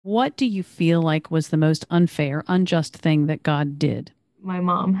What do you feel like was the most unfair, unjust thing that God did? My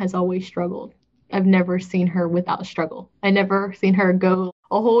mom has always struggled. I've never seen her without struggle. I never seen her go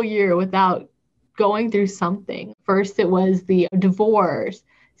a whole year without going through something. First, it was the divorce.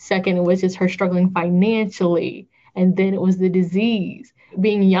 Second, it was just her struggling financially. And then it was the disease.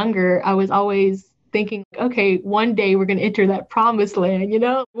 Being younger, I was always thinking, okay, one day we're going to enter that promised land, you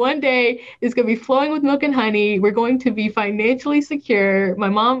know? One day it's going to be flowing with milk and honey. We're going to be financially secure. My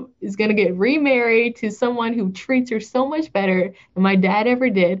mom is going to get remarried to someone who treats her so much better than my dad ever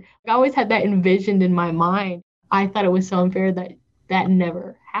did. I always had that envisioned in my mind. I thought it was so unfair that that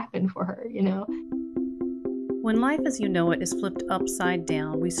never happened for her, you know? When life as you know it is flipped upside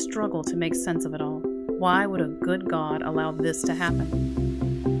down, we struggle to make sense of it all. Why would a good God allow this to happen?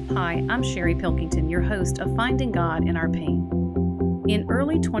 Hi, I'm Sherry Pilkington, your host of Finding God in Our Pain. In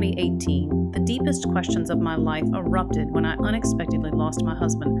early 2018, the deepest questions of my life erupted when I unexpectedly lost my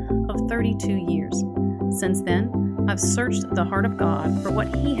husband of 32 years. Since then, I've searched the heart of God for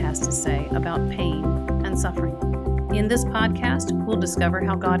what He has to say about pain and suffering. In this podcast, we'll discover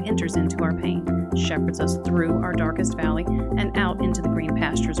how God enters into our pain, shepherds us through our darkest valley, and out into the green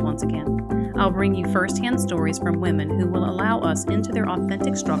pastures once again. I'll bring you firsthand stories from women who will allow us into their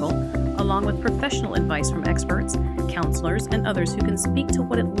authentic struggle, along with professional advice from experts, counselors, and others who can speak to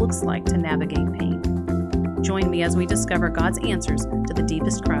what it looks like to navigate pain. Join me as we discover God's answers to the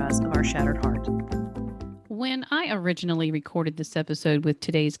deepest cries of our shattered heart. When I originally recorded this episode with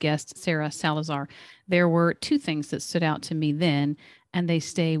today's guest, Sarah Salazar, there were two things that stood out to me then, and they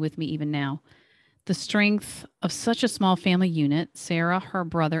stay with me even now. The strength of such a small family unit, Sarah, her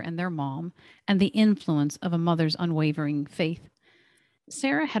brother, and their mom, and the influence of a mother's unwavering faith.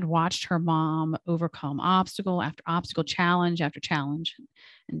 Sarah had watched her mom overcome obstacle after obstacle, challenge after challenge,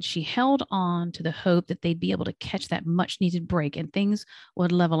 and she held on to the hope that they'd be able to catch that much needed break and things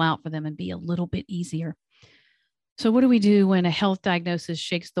would level out for them and be a little bit easier. So, what do we do when a health diagnosis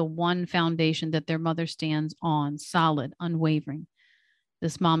shakes the one foundation that their mother stands on, solid, unwavering?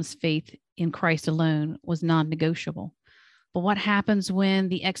 This mom's faith in Christ alone was non negotiable. But what happens when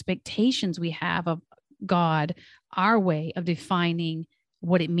the expectations we have of God, our way of defining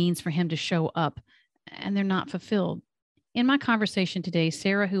what it means for Him to show up, and they're not fulfilled? In my conversation today,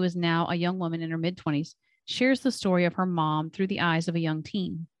 Sarah, who is now a young woman in her mid 20s, shares the story of her mom through the eyes of a young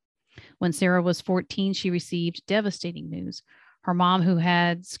teen. When Sarah was 14, she received devastating news. Her mom, who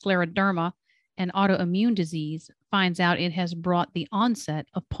had scleroderma, an autoimmune disease, finds out it has brought the onset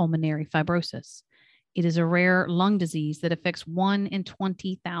of pulmonary fibrosis. It is a rare lung disease that affects 1 in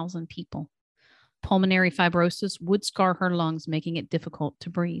 20,000 people. Pulmonary fibrosis would scar her lungs, making it difficult to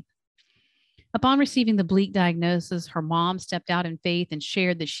breathe. Upon receiving the bleak diagnosis, her mom stepped out in faith and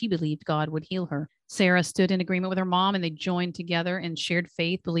shared that she believed God would heal her. Sarah stood in agreement with her mom and they joined together and shared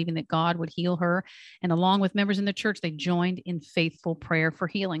faith, believing that God would heal her. And along with members in the church, they joined in faithful prayer for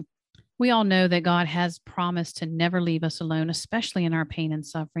healing. We all know that God has promised to never leave us alone, especially in our pain and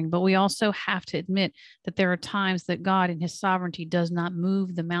suffering. But we also have to admit that there are times that God, in His sovereignty, does not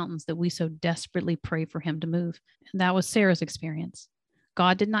move the mountains that we so desperately pray for Him to move. And that was Sarah's experience.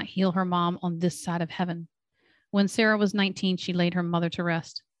 God did not heal her mom on this side of heaven. When Sarah was 19, she laid her mother to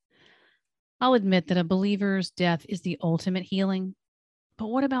rest. I'll admit that a believer's death is the ultimate healing. But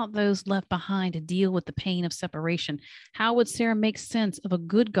what about those left behind to deal with the pain of separation? How would Sarah make sense of a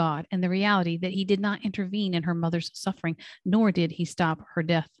good God and the reality that He did not intervene in her mother's suffering, nor did He stop her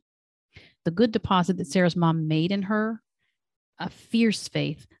death? The good deposit that Sarah's mom made in her, a fierce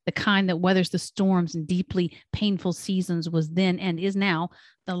faith, the kind that weathers the storms and deeply painful seasons, was then and is now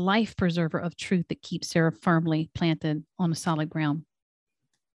the life preserver of truth that keeps Sarah firmly planted on a solid ground.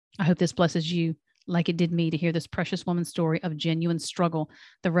 I hope this blesses you like it did me to hear this precious woman's story of genuine struggle,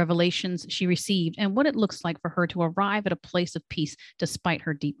 the revelations she received, and what it looks like for her to arrive at a place of peace despite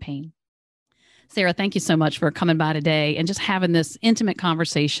her deep pain. Sarah, thank you so much for coming by today and just having this intimate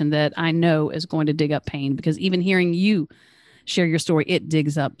conversation that I know is going to dig up pain, because even hearing you share your story, it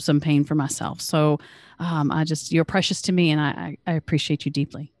digs up some pain for myself. So you're precious to me, and I appreciate you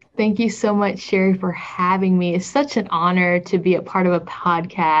deeply. Thank you so much, Sherry, for having me. It's such an honor to be a part of a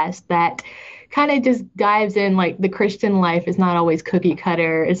podcast that kind of just dives in, like, the Christian life is not always cookie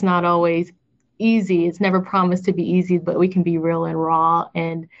cutter. It's not always easy. It's never promised to be easy, but we can be real and raw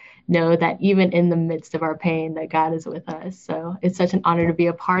and know that even in the midst of our pain, that God is with us. So it's such an honor to be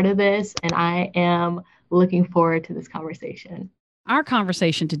a part of this, and I am looking forward to this conversation. Our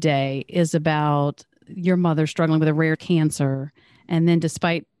conversation today is about your mother struggling with a rare cancer. And then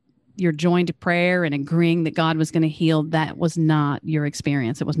despite your joined prayer and agreeing that God was going to heal, that was not your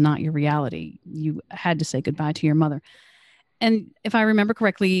experience. It was not your reality. You had to say goodbye to your mother. And if I remember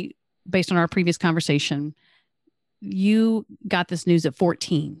correctly, based on our previous conversation, you got this news at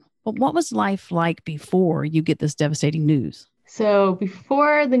 14. But what was life like before you get this devastating news? So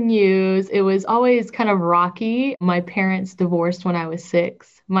before the news, it was always kind of rocky. My parents divorced when I was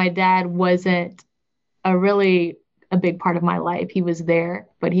 6. My dad wasn't a big part of my life. He was there,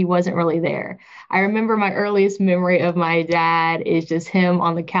 but he wasn't really there. I remember my earliest memory of my dad is just him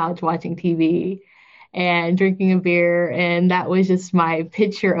on the couch watching TV and drinking a beer. And that was just my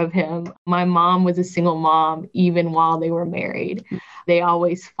picture of him. My mom was a single mom, even while they were married. They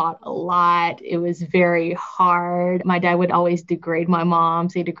always fought a lot. It was very hard. My dad would always degrade my mom,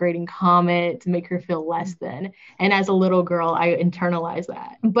 say degrading comments, make her feel less than. And as a little girl, I internalized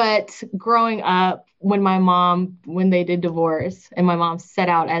that. But growing up, when they did divorce and my mom set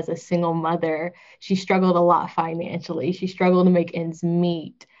out as a single mother, she struggled a lot financially. She struggled to make ends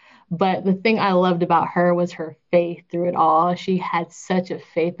meet. But the thing I loved about her was her faith through it all. She had such a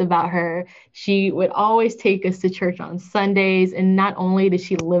faith about her. She would always take us to church on Sundays. And not only did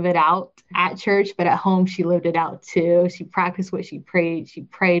she live it out at church, but at home, she lived it out too. She practiced what she prayed. She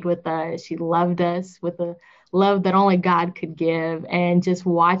prayed with us. She loved us with a love that only God could give. And just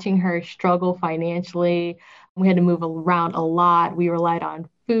watching her struggle financially, we had to move around a lot. We relied on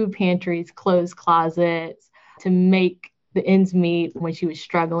food pantries, clothes closets to make the ends meet when she was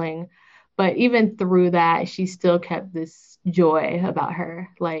struggling. But even through that, she still kept this joy about her.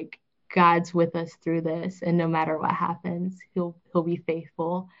 Like, God's with us through this, and no matter what happens, he'll be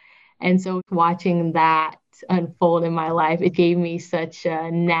faithful. And so watching that unfold in my life, it gave me such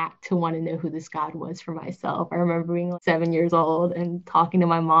a knack to want to know who this God was for myself. I remember being like 7 years old and talking to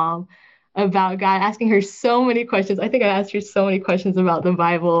my mom about God, asking her so many questions. I think I asked her so many questions about the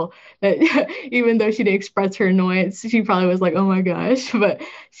Bible that even though she didn't express her annoyance, she probably was like, oh my gosh. But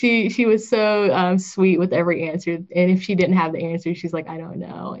she was so sweet with every answer. And if she didn't have the answer, she's like, I don't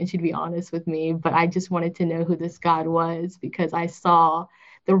know. And she'd be honest with me. But I just wanted to know who this God was because I saw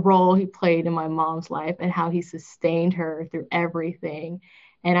the role he played in my mom's life and how he sustained her through everything.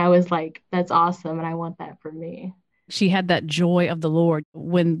 And I was like, that's awesome. And I want that for me. She had that joy of the Lord.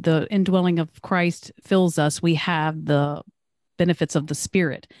 When the indwelling of Christ fills us, we have the benefits of the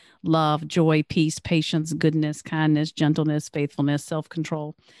Spirit: love, joy, peace, patience, goodness, kindness, gentleness, faithfulness,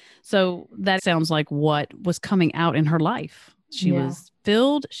 self-control. So that sounds like what was coming out in her life. She was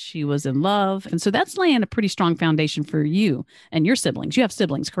filled, she was in love. And so that's laying a pretty strong foundation for you and your siblings. You have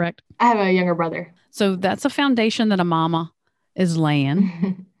siblings, correct? I have a younger brother. So that's a foundation that a mama is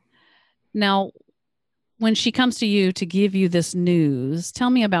laying. Now, when she comes to you to give you this news,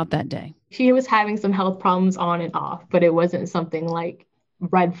 tell me about that day. She was having some health problems on and off, but it wasn't something like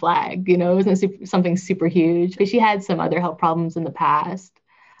red flag, it wasn't something super huge. But she had some other health problems in the past.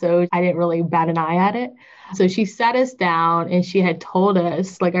 So I didn't really bat an eye at it. So she sat us down and she had told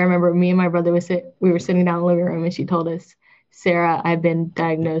us, like, I remember me and my brother we were sitting down in the living room and she told us, Sarah, I've been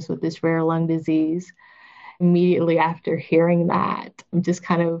diagnosed with this rare lung disease. Immediately after hearing that, I'm just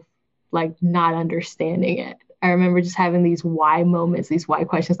kind of like not understanding it. I remember just having these why moments, these why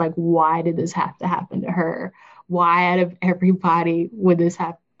questions, like, why did this have to happen to her? Why out of everybody would this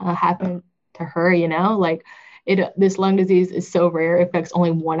happen to her? Like this lung disease is so rare. It affects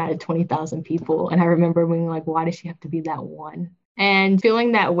only 1 out of 20,000 people. And I remember being like, why does she have to be that one? And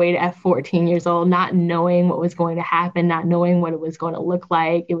feeling that weight at 14 years old, not knowing what was going to happen, not knowing what it was going to look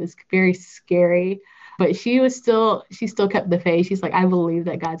like. It was very scary. But she still kept the faith. She's like, I believe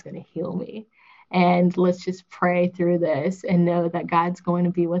that God's going to heal me. And let's just pray through this and know that God's going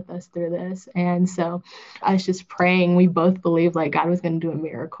to be with us through this. And so I was just praying. We both believed like God was going to do a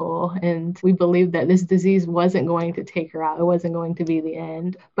miracle. And we believed that this disease wasn't going to take her out. It wasn't going to be the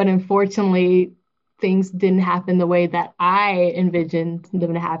end. But unfortunately, things didn't happen the way that I envisioned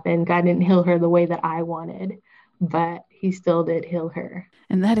them to happen. God didn't heal her the way that I wanted, but he still did heal her.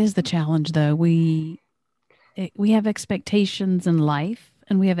 And that is the challenge, though. We have expectations in life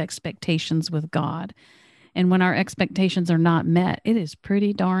and we have expectations with God. And when our expectations are not met, it is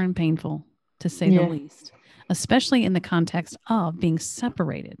pretty darn painful, to say the least, especially in the context of being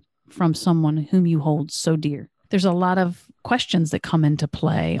separated from someone whom you hold so dear. There's a lot of questions that come into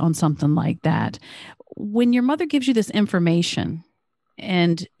play on something like that. When your mother gives you this information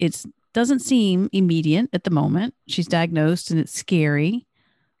and it doesn't seem immediate at the moment, she's diagnosed and it's scary,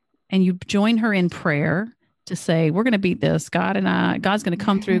 and you join her in prayer to say, we're going to beat this. God's going to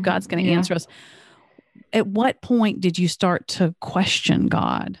come through. God's going to answer us. At what point did you start to question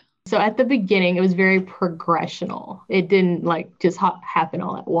God? So at the beginning, it was very progressional. It didn't just happen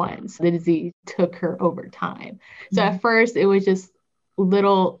all at once. The disease took her over time. So at first, it was just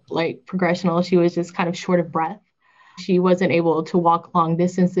little progressional. She was just kind of short of breath. She wasn't able to walk long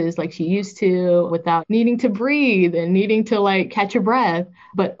distances like she used to without needing to breathe and needing to like catch her breath.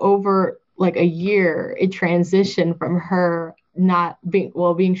 But over like a year, it transitioned from her not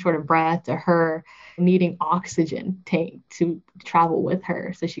being short of breath to her needing oxygen tank to travel with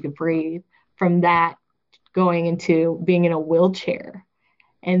her so she could breathe. From that, going into being in a wheelchair,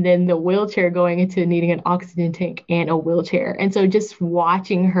 and then the wheelchair going into needing an oxygen tank and a wheelchair. And so just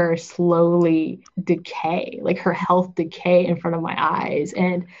watching her slowly decay, like her health decay in front of my eyes,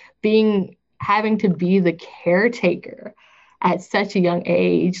 and having to be the caretaker at such a young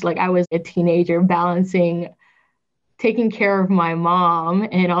age. Like I was a teenager balancing taking care of my mom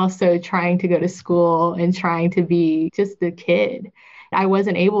and also trying to go to school and trying to be just a kid. I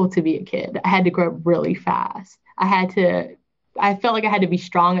wasn't able to be a kid. I had to grow up really fast. I felt like I had to be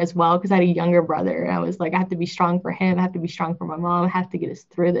strong as well because I had a younger brother. And I was like, I have to be strong for him. I have to be strong for my mom. I have to get us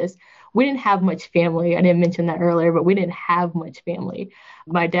through this. We didn't have much family. I didn't mention that earlier, but we didn't have much family.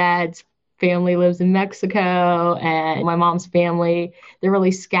 My dad's family lives in Mexico, and my mom's family, they're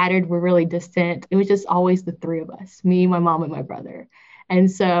really scattered. We're really distant. It was just always the three of us, me, my mom, and my brother. And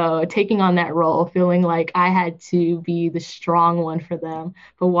so taking on that role, feeling like I had to be the strong one for them,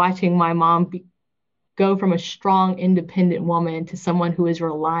 but watching my mom go from a strong, independent woman to someone who is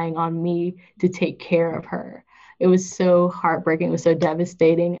relying on me to take care of her. It was so heartbreaking. It was so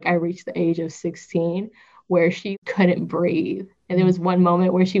devastating. I reached the age of 16 where she couldn't breathe. And there was one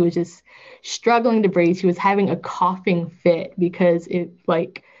moment where she was just struggling to breathe. She was having a coughing fit because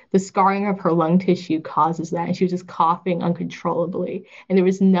the scarring of her lung tissue causes that. And she was just coughing uncontrollably. And there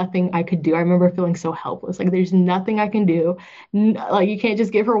was nothing I could do. I remember feeling so helpless. Like there's nothing I can do. Like you can't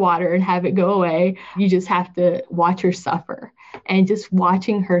just give her water and have it go away. You just have to watch her suffer. And just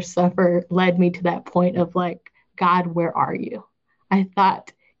watching her suffer led me to that point of like, God, where are you? I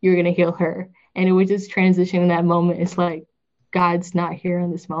thought you were going to heal her. And it was just transitioning that moment. It's like, God's not here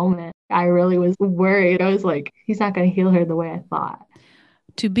in this moment. I really was worried. I was like, he's not going to heal her the way I thought.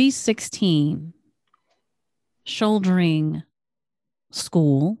 To be 16, shouldering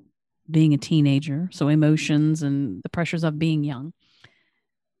school, being a teenager, so emotions and the pressures of being young,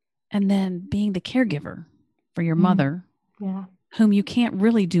 and then being the caregiver for your mother, whom you can't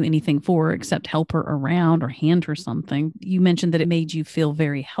really do anything for except help her around or hand her something. You mentioned that it made you feel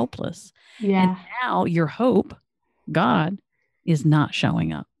very helpless. Yeah. And now your hope, God, is not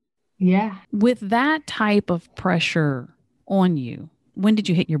showing up. Yeah. With that type of pressure on you, when did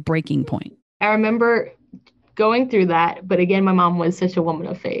you hit your breaking point? I remember going through that. But again, my mom was such a woman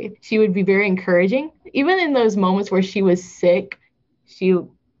of faith. She would be very encouraging. Even in those moments where she was sick, she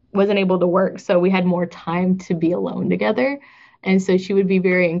wasn't able to work. So we had more time to be alone together. And so she would be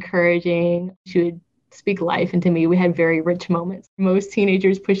very encouraging. She would speak life into me. We had very rich moments. Most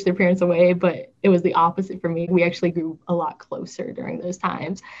teenagers push their parents away, but it was the opposite for me. We actually grew a lot closer during those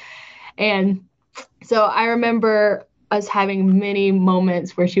times. And so I remember us having many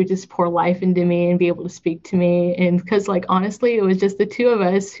moments where she would just pour life into me and be able to speak to me. And because like, honestly, it was just the two of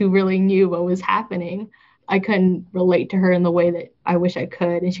us who really knew what was happening. I couldn't relate to her in the way that I wish I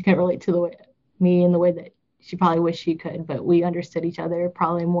could. And she couldn't relate to me in the way that she probably wished she could, but we understood each other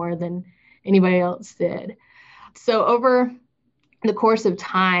probably more than anybody else did. So over the course of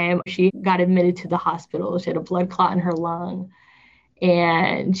time, she got admitted to the hospital. She had a blood clot in her lung,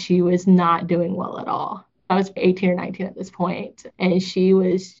 and she was not doing well at all. I was 18 or 19 at this point, and she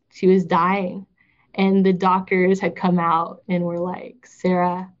was dying. And the doctors had come out and were like,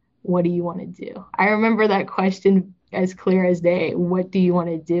 Sarah, what do you want to do? I remember that question as clear as day. What do you want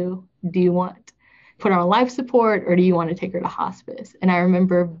to do? Do you want to put her on life support, or do you want to take her to hospice? And I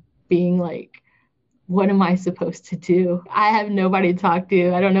remember being like, what am I supposed to do? I have nobody to talk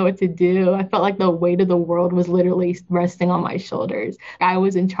to. I don't know what to do. I felt like the weight of the world was literally resting on my shoulders. I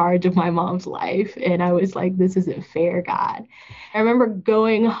was in charge of my mom's life, and I was like, this isn't fair, God. I remember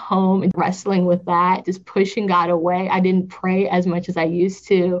going home and wrestling with that, just pushing God away. I didn't pray as much as I used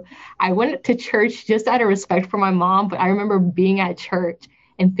to. I went to church just out of respect for my mom, but I remember being at church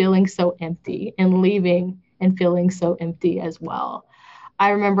and feeling so empty, and leaving and feeling so empty as well. I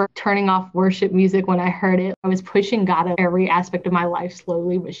remember turning off worship music when I heard it. I was pushing God at every aspect of my life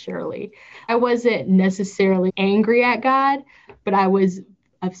slowly but surely. I wasn't necessarily angry at God, but I was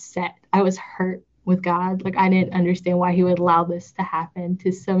upset. I was hurt with God. Like I didn't understand why he would allow this to happen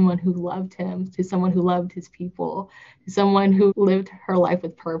to someone who loved him, to someone who loved his people, to someone who lived her life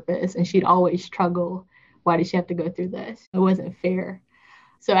with purpose, and she'd always struggle. Why did she have to go through this? It wasn't fair.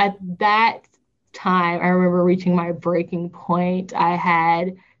 So at that time, I remember reaching my breaking point. I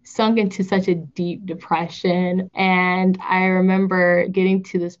had sunk into such a deep depression. And I remember getting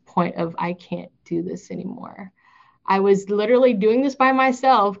to this point of, I can't do this anymore. I was literally doing this by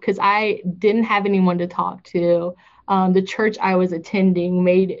myself because I didn't have anyone to talk to. The church I was attending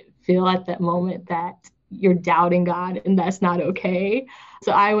made it feel at that moment that you're doubting God and that's not okay.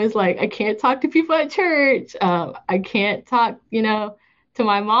 So I was like, I can't talk to people at church. I can't talk, to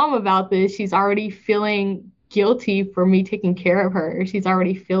my mom about this. She's already feeling guilty for me taking care of her. She's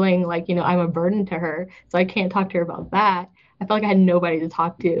already feeling like, I'm a burden to her. So I can't talk to her about that. I felt like I had nobody to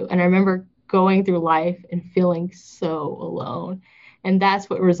talk to. And I remember going through life and feeling so alone. And that's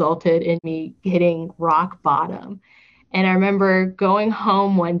what resulted in me hitting rock bottom. And I remember going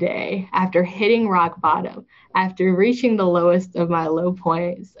home one day after hitting rock bottom, after reaching the lowest of my low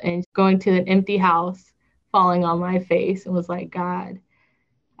points and going to an empty house, falling on my face and was like, God,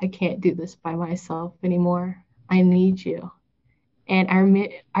 I can't do this by myself anymore. I need you. And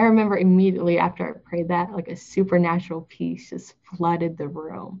I remember immediately after I prayed that, like a supernatural peace just flooded the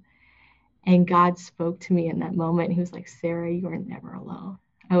room. And God spoke to me in that moment. He was like, Sarah, you are never alone.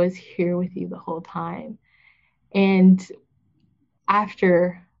 I was here with you the whole time. And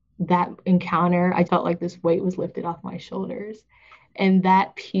after that encounter, I felt like this weight was lifted off my shoulders. And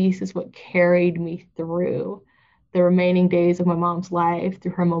that peace is what carried me through the remaining days of my mom's life,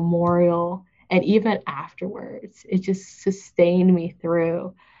 through her memorial, and even afterwards. It just sustained me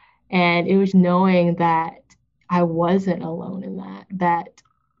through. And it was knowing that I wasn't alone in that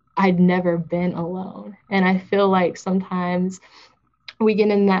I'd never been alone. And I feel like sometimes we get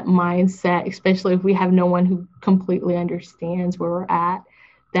in that mindset, especially if we have no one who completely understands where we're at,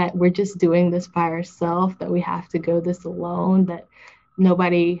 that we're just doing this by ourselves, that we have to go this alone, that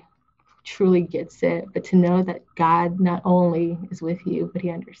nobody truly gets it. But to know that God not only is with you, but he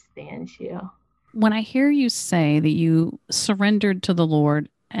understands you. When I hear you say that you surrendered to the Lord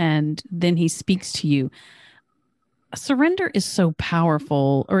and then he speaks to you, surrender is so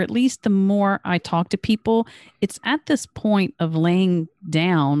powerful, or at least the more I talk to people, it's at this point of laying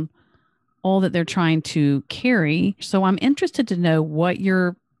down all that they're trying to carry. So I'm interested to know what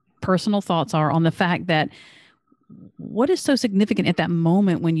your personal thoughts are on the fact that what is so significant at that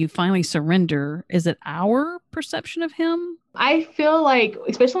moment when you finally surrender? Is it our perception of him? I feel like,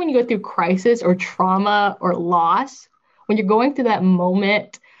 especially when you go through crisis or trauma or loss, when you're going through that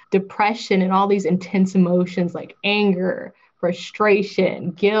moment, depression and all these intense emotions like anger,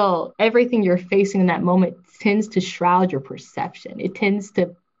 frustration, guilt, everything you're facing in that moment tends to shroud your perception. It tends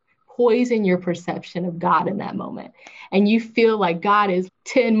to poison your perception of God in that moment. And you feel like God is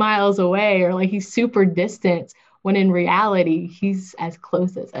 10 miles away or like he's super distant, when in reality, he's as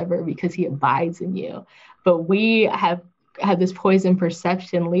close as ever because he abides in you. But we have had this poison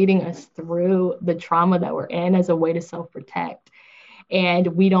perception leading us through the trauma that we're in as a way to self-protect. And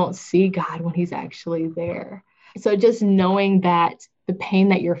we don't see God when he's actually there. So just knowing that the pain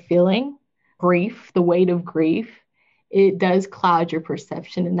that you're feeling, grief, the weight of grief, it does cloud your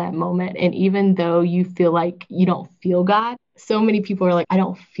perception in that moment. And even though you feel like you don't feel God, so many people are like, I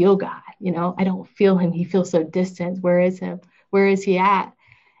don't feel God, I don't feel him. He feels so distant. Where is him? Where is he at?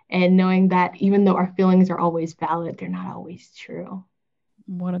 And knowing that even though our feelings are always valid, they're not always true.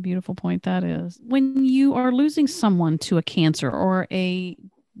 What a beautiful point that is. When you are losing someone to a cancer or a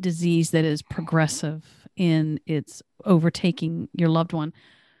disease that is progressive in its overtaking your loved one,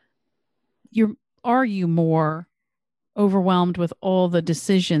 are you more overwhelmed with all the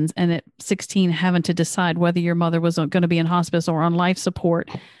decisions and at 16 having to decide whether your mother was going to be in hospice or on life support?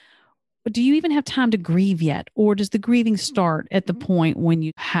 Do you even have time to grieve yet? Or does the grieving start at the point when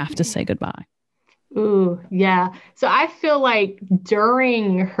you have to say goodbye? Ooh, yeah. So I feel like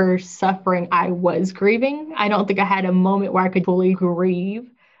during her suffering, I was grieving. I don't think I had a moment where I could fully grieve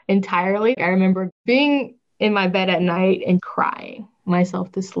entirely. I remember being in my bed at night and crying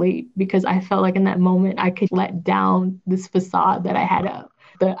myself to sleep because I felt like in that moment I could let down this facade that I had up,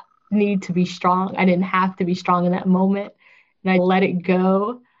 the need to be strong. I didn't have to be strong in that moment, and I let it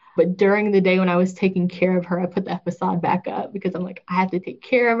go. But during the day when I was taking care of her, I put that facade back up because I'm like, I have to take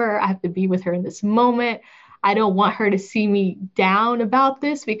care of her. I have to be with her in this moment. I don't want her to see me down about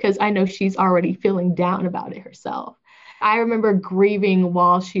this because I know she's already feeling down about it herself. I remember grieving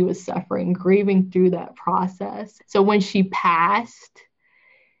while she was suffering, grieving through that process. So when she passed,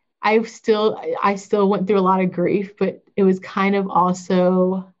 I still went through a lot of grief, but it was kind of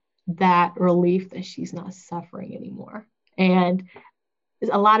also that relief that she's not suffering anymore. And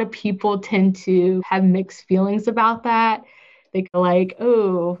a lot of people tend to have mixed feelings about that. They go like,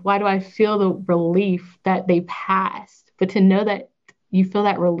 oh, why do I feel the relief that they passed? But to know that you feel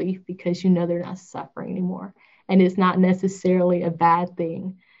that relief because you know they're not suffering anymore. And it's not necessarily a bad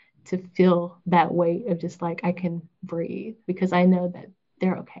thing to feel that weight of just like, I can breathe because I know that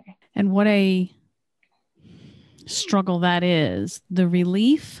they're okay. And what a struggle that is, the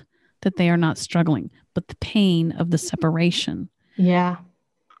relief that they are not struggling, but the pain of the separation. Yeah.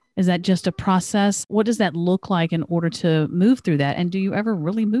 Is that just a process? What does that look like in order to move through that? And do you ever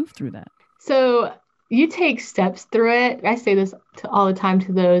really move through that? So you take steps through it. I say this all the time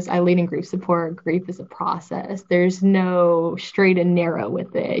to those I lead in grief support. Grief is a process. There's no straight and narrow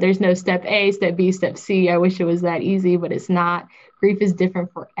with it. There's no step A, step B, step C. I wish it was that easy, but it's not. Grief is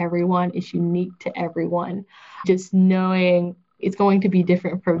different for everyone. It's unique to everyone. Just knowing it's going to be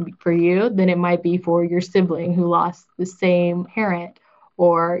different for you than it might be for your sibling who lost the same parent,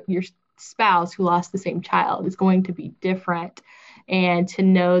 or your spouse who lost the same child. Is going to be different. And to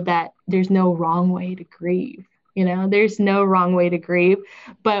know that there's no wrong way to grieve. There's no wrong way to grieve.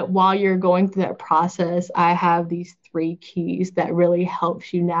 But while you're going through that process, I have these 3 keys that really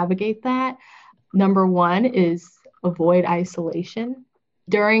helps you navigate that. Number 1 is avoid isolation.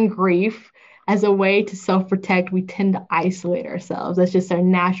 During grief, as a way to self-protect, we tend to isolate ourselves. That's just our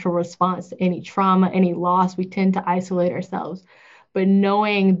natural response to any trauma, any loss. We tend to isolate ourselves. But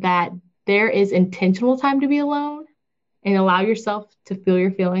knowing that there is intentional time to be alone, and allow yourself to feel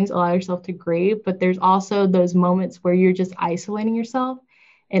your feelings, allow yourself to grieve. But there's also those moments where you're just isolating yourself.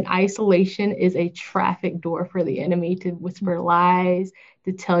 And isolation is a traffic door for the enemy to whisper lies,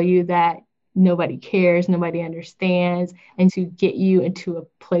 to tell you that nobody cares, nobody understands, and to get you into a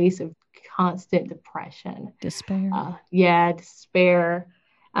place of constant depression. Despair. Despair.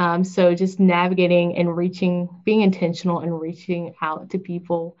 So just navigating and being intentional and reaching out to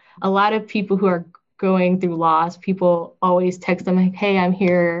people. A lot of people who are going through loss, people always text them like, hey, I'm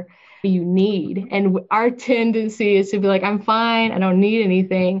here, what do you need? And our tendency is to be like, I'm fine, I don't need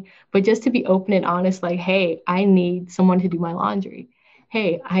anything. But just to be open and honest, like, hey, I need someone to do my laundry.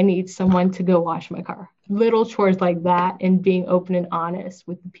 Hey, I need someone to go wash my car. Little chores like that, and being open and honest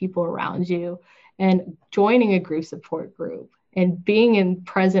with the people around you, and joining a grief support group, and being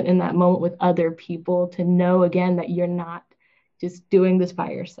present in that moment with other people to know again that you're not just doing this by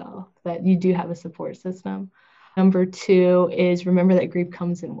yourself, that you do have a support system. Number 2 is remember that grief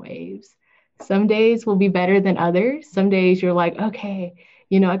comes in waves. Some days will be better than others. Some days you're like, okay,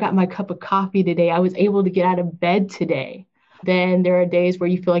 I got my cup of coffee today. I was able to get out of bed today. Then there are days where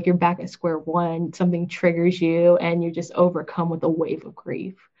you feel like you're back at square one, something triggers you and you're just overcome with a wave of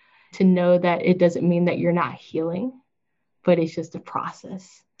grief. To know that it doesn't mean that you're not healing, but it's just a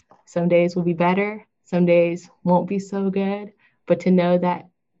process. Some days will be better. Some days won't be so good. But to know that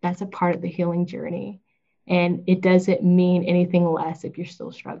that's a part of the healing journey. And it doesn't mean anything less if you're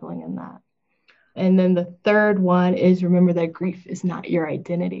still struggling in that. And then the 3rd one is remember that grief is not your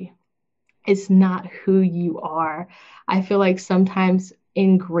identity. It's not who you are. I feel like sometimes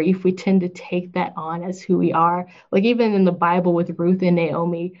in grief, we tend to take that on as who we are. Like even in the Bible with Ruth and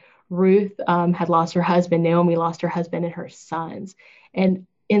Naomi, Ruth had lost her husband. Naomi lost her husband and her sons. And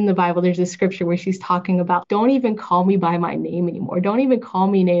in the Bible, there's a scripture where she's talking about, don't even call me by my name anymore. Don't even call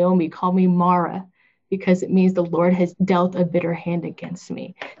me Naomi, call me Mara, because it means the Lord has dealt a bitter hand against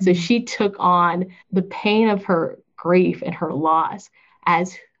me. Mm-hmm. So she took on the pain of her grief and her loss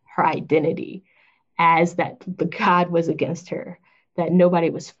as her identity, as that the God was against her, that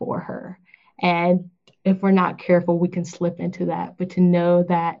nobody was for her. And if we're not careful, we can slip into that. But to know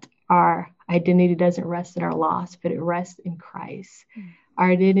that our identity doesn't rest in our loss, but it rests in Christ. Mm-hmm. Our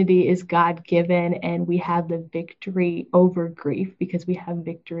identity is God-given, and we have the victory over grief because we have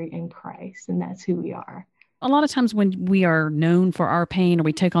victory in Christ, and that's who we are. A lot of times when we are known for our pain, or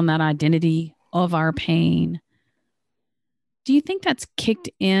we take on that identity of our pain, do you think that's kicked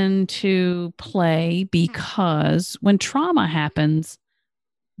into play because when trauma happens,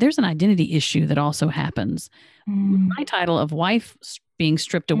 there's an identity issue that also happens? My title of wife being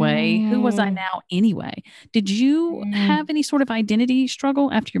stripped away, who was I now anyway? Did you have any sort of identity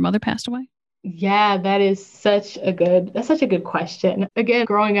struggle after your mother passed away? Yeah, that's such a good question. Again,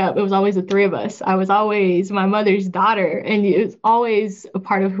 growing up, it was always the 3 of us. I was always my mother's daughter, and it was always a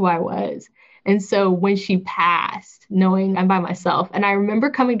part of who I was. And so when she passed, knowing I'm by myself, and I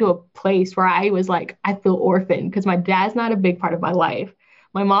remember coming to a place where I was like, I feel orphaned because my dad's not a big part of my life.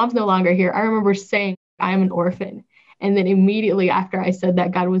 My mom's no longer here. I remember saying, I am an orphan. And then immediately after I said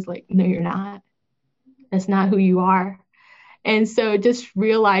that, God was like, no, you're not. That's not who you are. And so just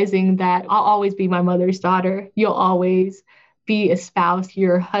realizing that I'll always be my mother's daughter. You'll always be a spouse,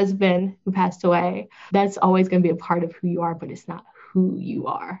 your husband who passed away. That's always going to be a part of who you are, but it's not who you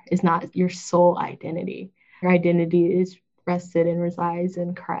are. It's not your sole identity. Your identity is rested and resides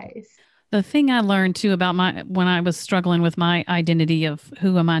in Christ. The thing I learned too about when I was struggling with my identity of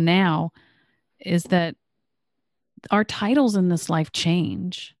who am I now is that our titles in this life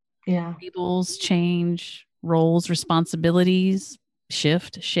change. Yeah. Labels change. roles, responsibilities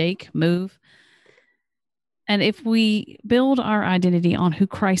shift, shake, move. And if we build our identity on who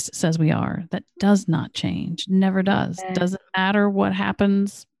Christ says we are, that does not change, never does. Doesn't matter what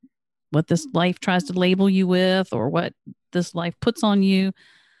happens, what this life tries to label you with, or what this life puts on you.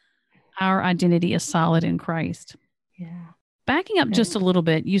 Our identity is solid in Christ. Yeah. Backing up just a little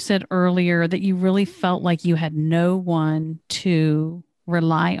bit, you said earlier that you really felt like you had no one to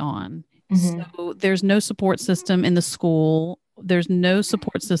rely on. So there's no support system in the school. There's no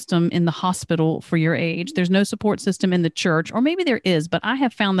support system in the hospital for your age. There's no support system in the church, or maybe there is, but I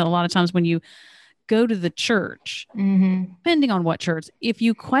have found that a lot of times when you go to the church, depending on what church, if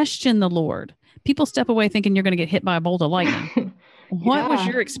you question the Lord, people step away thinking you're going to get hit by a bolt of lightning. What was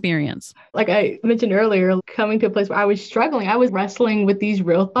your experience? Like I mentioned earlier, coming to a place where I was struggling, I was wrestling with these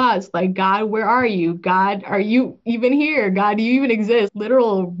real thoughts like, God, where are you? God, are you even here? God, do you even exist?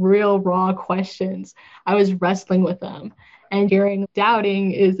 Literal, real, raw questions. I was wrestling with them. And hearing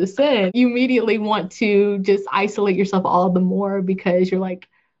doubting is a sin. You immediately want to just isolate yourself all the more because you're like,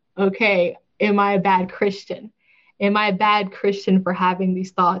 okay, am I a bad Christian? Am I a bad Christian for having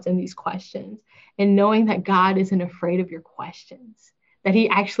these thoughts and these questions? And knowing that God isn't afraid of your questions, that he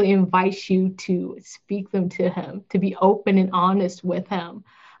actually invites you to speak them to him, to be open and honest with him.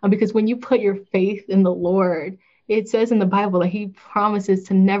 Because when you put your faith in the Lord, it says in the Bible that he promises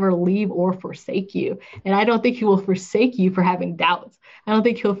to never leave or forsake you. And I don't think he will forsake you for having doubts. I don't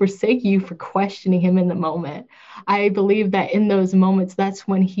think he'll forsake you for questioning him in the moment. I believe that in those moments, that's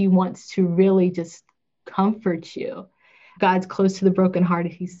when he wants to really just comfort you. God's close to the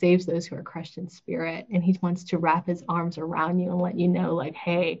brokenhearted. He saves those who are crushed in spirit. And he wants to wrap his arms around you and let you know, like,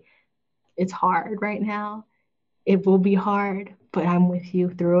 hey, it's hard right now. It will be hard, but I'm with you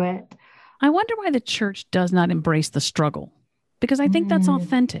through it. I wonder why the church does not embrace the struggle, because I think that's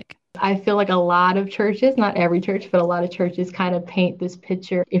authentic. I feel like a lot of churches, not every church, but a lot of churches kind of paint this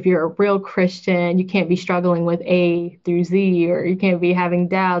picture. If you're a real Christian, you can't be struggling with A through Z, or you can't be having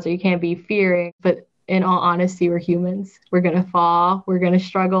doubts, or you can't be fearing. But in all honesty, we're humans. We're going to fall. We're going to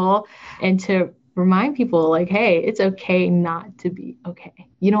struggle. And to remind people like, hey, it's okay not to be okay.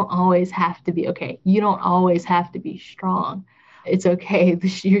 You don't always have to be okay. You don't always have to be strong. It's okay.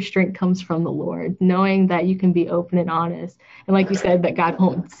 Your strength comes from the Lord, knowing that you can be open and honest. And like you said, that God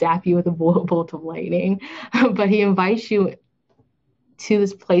won't zap you with a bolt of lightning, but he invites you to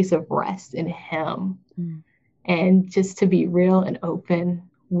this place of rest in him and just to be real and open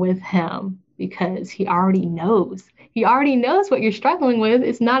with him. Because he already knows. He already knows what you're struggling with.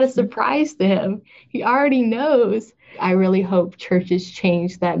 It's not a surprise to him. He already knows. I really hope churches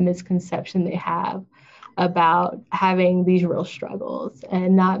change that misconception they have about having these real struggles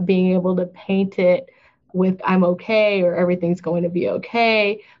and not being able to paint it with I'm okay or everything's going to be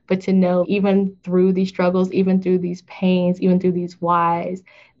okay, but to know even through these struggles, even through these pains, even through these whys,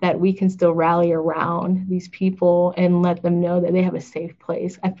 that we can still rally around these people and let them know that they have a safe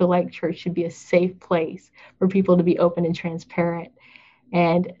place. I feel like church should be a safe place for people to be open and transparent.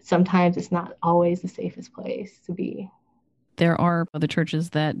 And sometimes it's not always the safest place to be. There are other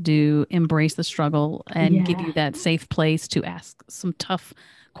churches that do embrace the struggle and give you that safe place to ask some tough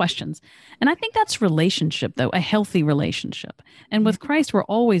questions. And I think that's relationship, though, a healthy relationship. And with Christ, we're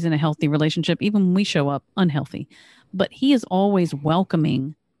always in a healthy relationship, even when we show up unhealthy. But he is always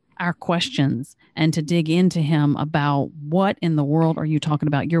welcoming our questions and to dig into him about what in the world are you talking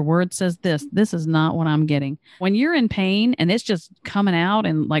about? Your word says this. This is not what I'm getting. When you're in pain and it's just coming out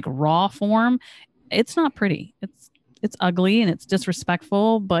in like raw form, it's not pretty. It's ugly and it's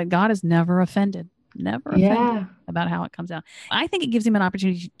disrespectful, but God is never offended. Never offended about how it comes out. I think it gives him an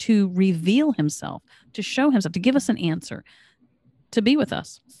opportunity to reveal himself, to show himself, to give us an answer, to be with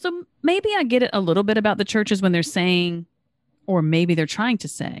us. So maybe I get it a little bit about the churches when they're saying, or maybe they're trying to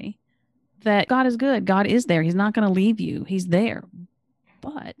say, that God is good. God is there. He's not going to leave you. He's there.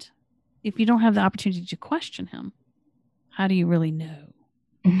 But if you don't have the opportunity to question him, how do you really know?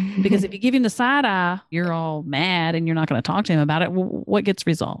 Because if you give him the side eye, you're all mad and you're not going to talk to him about it. What gets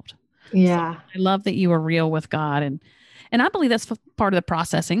resolved? Yeah. So I love that you are real with God. And I believe that's part of the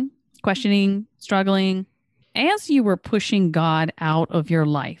processing, questioning, struggling. As you were pushing God out of your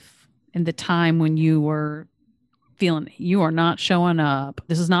life in the time when you were feeling you are not showing up,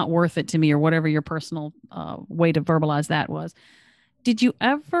 this is not worth it to me, or whatever your personal way to verbalize that was, did you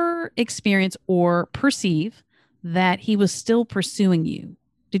ever experience or perceive that he was still pursuing you?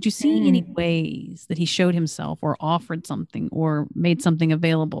 Did you see any ways that he showed himself or offered something or made something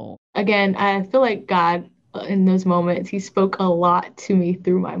available? Again, I feel like God in those moments, he spoke a lot to me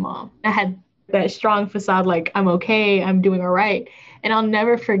through my mom. I had that strong facade, like, I'm okay, I'm doing all right. And I'll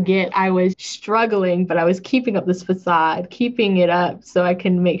never forget, I was struggling, but I was keeping up this facade, keeping it up so I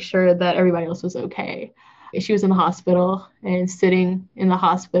can make sure that everybody else was okay. She was in the hospital and sitting in the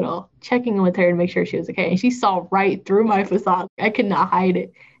hospital, checking in with her to make sure she was okay. And she saw right through my facade. I could not hide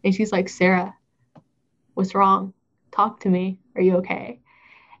it. And she's like, Sarah, what's wrong? Talk to me. Are you okay?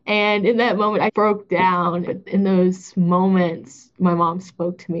 And in that moment, I broke down. But in those moments, my mom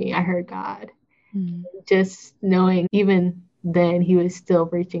spoke to me. I heard God. Just knowing even then he was still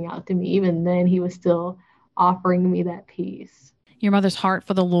reaching out to me. Even then he was still offering me that peace. Your mother's heart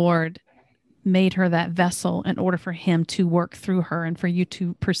for the Lord made her that vessel in order for him to work through her and for you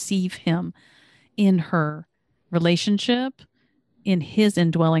to perceive him in her relationship, in his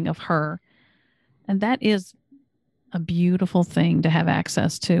indwelling of her. And that is a beautiful thing to have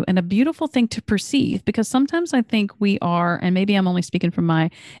access to and a beautiful thing to perceive, because sometimes I think we are, and maybe I'm only speaking from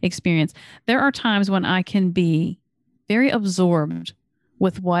my experience, there are times when I can be very absorbed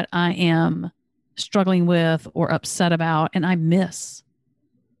with what I am struggling with or upset about, and I miss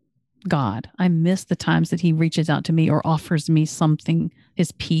God. I miss the times that he reaches out to me or offers me something,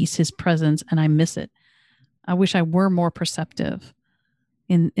 his peace, his presence, and I miss it. I wish I were more perceptive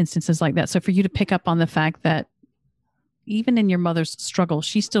in instances like that. So for you to pick up on the fact that even in your mother's struggle,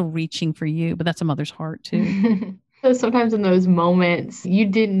 she's still reaching for you, but that's a mother's heart too. So sometimes in those moments, you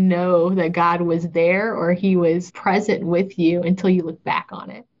didn't know that God was there or he was present with you until you look back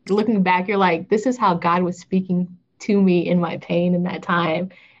on it. Looking back, you're like, this is how God was speaking to me in my pain in that time.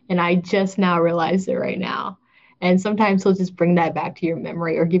 And I just now realized it right now. And sometimes he'll just bring that back to your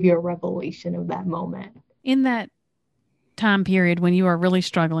memory or give you a revelation of that moment. In that time period when you are really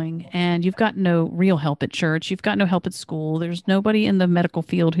struggling and you've got no real help at church, you've got no help at school, there's nobody in the medical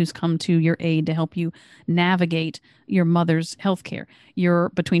field who's come to your aid to help you navigate your mother's healthcare. You're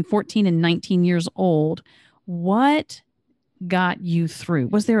between 14 and 19 years old. What got you through?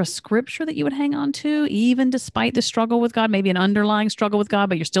 Was there a scripture that you would hang on to, even despite the struggle with God, maybe an underlying struggle with God,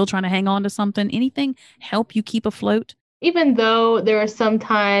 but you're still trying to hang on to something? Anything help you keep afloat? Even though there are some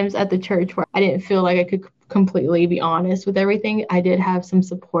times at the church where I didn't feel like I could completely be honest with everything, I did have some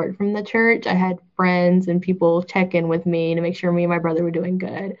support from the church. I had friends and people check in with me to make sure me and my brother were doing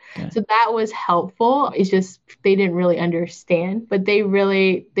good. So that was helpful. It's just they didn't really understand, but they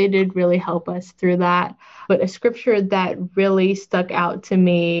did really help us through that. But a scripture that really stuck out to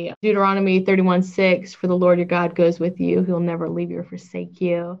me, Deuteronomy 31:6, for the Lord your God goes with you. He'll never leave you or forsake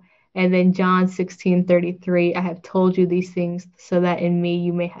you. And then John 16:33, I have told you these things so that in me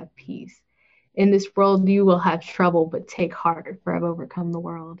you may have peace. In this world you will have trouble, but take heart, for I've overcome the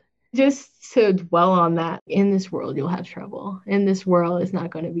world. Just to dwell on that, in this world you'll have trouble. In this world it's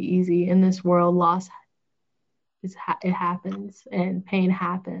not going to be easy. In this world loss it happens and pain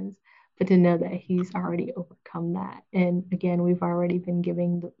happens, but to know that he's already overcome that. And again, we've already been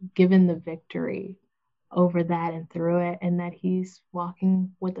given the victory over that and through it, and that he's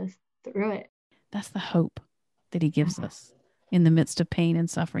walking with us through it. That's the hope that he gives us in the midst of pain and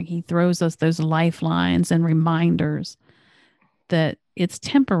suffering. He throws us those lifelines and reminders that it's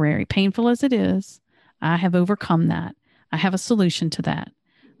temporary, painful as it is. I have overcome that. I have a solution to that.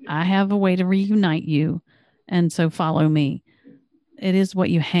 I have a way to reunite you. And so follow me. It is what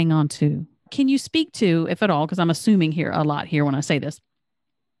you hang on to. Can you speak to, if at all, because I'm assuming here a lot here when I say this,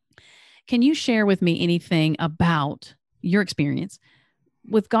 can you share with me anything about your experience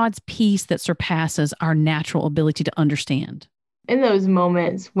with God's peace that surpasses our natural ability to understand? In those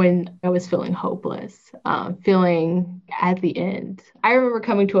moments when I was feeling hopeless, feeling at the end, I remember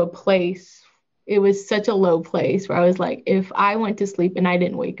coming to a place, it was such a low place where I was like, if I went to sleep and I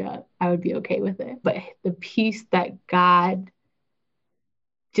didn't wake up, I would be okay with it. But the peace that God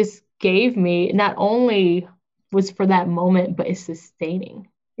just gave me not only was for that moment, but it's sustaining.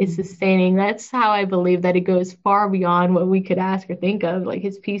 It's sustaining. That's how I believe that it goes far beyond what we could ask or think of. Like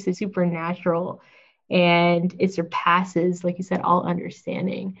his peace is supernatural and it surpasses, like you said, all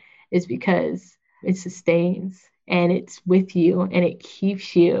understanding, is because it sustains and it's with you and it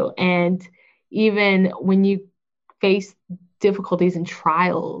keeps you. And even when you face difficulties and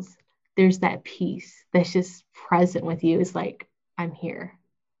trials, there's that peace that's just present with you. It's like, I'm here.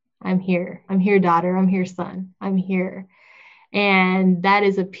 I'm here. I'm here, daughter. I'm here, son. I'm here. And that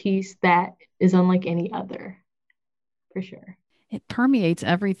is a peace that is unlike any other, for sure. It permeates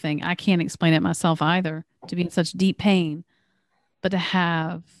everything. I can't explain it myself either, to be in such deep pain, but to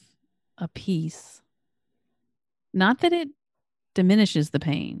have a peace. Not that it diminishes the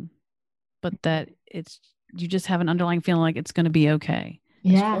pain, but that you just have an underlying feeling like it's going to be okay.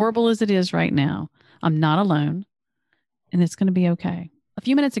 Yeah. As horrible as it is right now, I'm not alone and it's going to be okay. A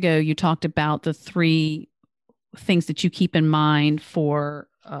few minutes ago, you talked about the 3 things that you keep in mind for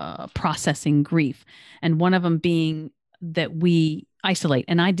processing grief. And one of them being that we isolate.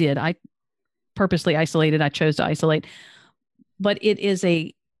 And I did. I purposely isolated. I chose to isolate. But it is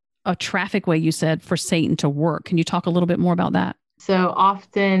a traffic way, you said, for Satan to work. Can you talk a little bit more about that? So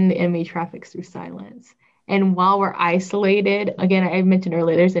often the enemy traffics through silence. And while we're isolated, again, I mentioned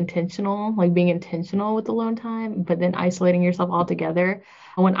earlier, there's intentional, like being intentional with alone time, but then isolating yourself altogether.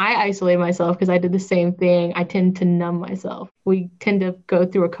 When I isolate myself, because I did the same thing, I tend to numb myself. We tend to go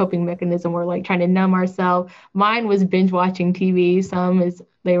through a coping mechanism. We're like trying to numb ourselves. Mine was binge watching TV. Some is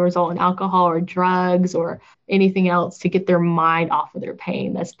they result in alcohol or drugs or anything else to get their mind off of their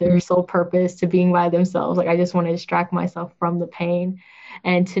pain. That's their sole purpose to being by themselves. Like I just want to distract myself from the pain.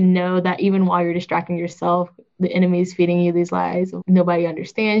 And to know that even while you're distracting yourself, the enemy is feeding you these lies. Nobody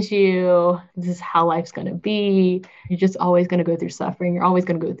understands you. This is how life's going to be. You're just always going to go through suffering. You're always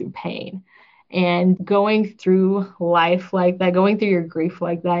going to go through pain. And going through life like that, going through your grief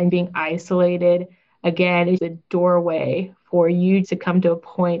like that and being isolated, again, is a doorway for you to come to a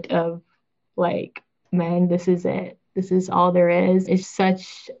point of like, man, this is it. This is all there is. It's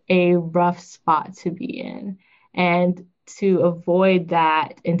such a rough spot to be in. And to avoid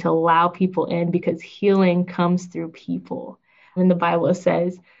that and to allow people in, because healing comes through people. When the Bible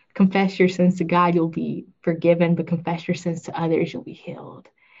says, confess your sins to God, you'll be forgiven, but confess your sins to others, you'll be healed.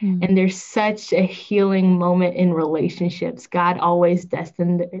 And there's such a healing moment in relationships. God always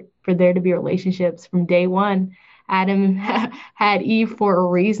destined for there to be relationships from day one. Adam had Eve for a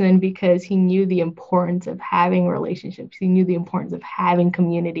reason, because he knew the importance of having relationships. He knew the importance of having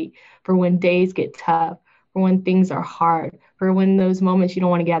community for when days get tough, for when things are hard, for when those moments you don't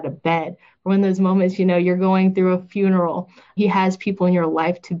want to get out of bed, for when those moments, you're going through a funeral. He has people in your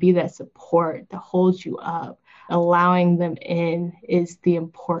life to be that support, to hold you up. Allowing them in is the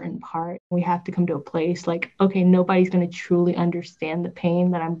important part. We have to come to a place like, okay, nobody's going to truly understand the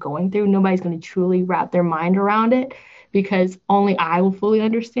pain that I'm going through. Nobody's going to truly wrap their mind around it, because only I will fully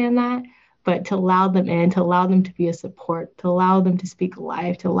understand that. But to allow them in, to allow them to be a support, to allow them to speak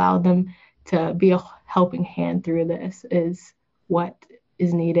life, to allow them to be a helping hand through this is what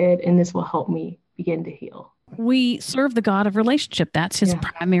is needed. And this will help me begin to heal. We serve the God of relationship. That's his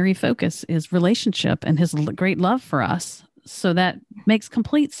primary focus, is relationship and his great love for us. So that makes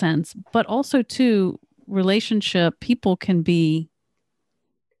complete sense. But also, too, relationship, people can be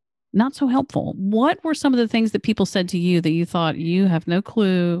not so helpful. What were some of the things that people said to you that you thought, you have no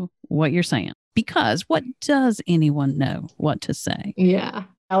clue what you're saying? Because what does anyone know what to say? Yeah.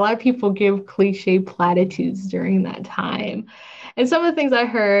 A lot of people give cliche platitudes during that time. And some of the things I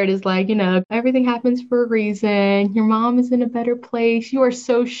heard is like, everything happens for a reason. Your mom is in a better place. You are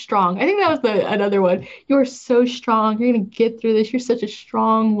so strong. I think that was another one. You are so strong. You're going to get through this. You're such a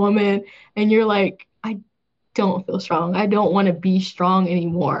strong woman. And you're like, I don't feel strong. I don't want to be strong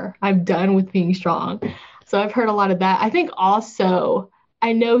anymore. I'm done with being strong. So I've heard a lot of that. I think also,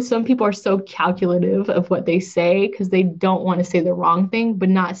 I know some people are so calculative of what they say because they don't want to say the wrong thing, but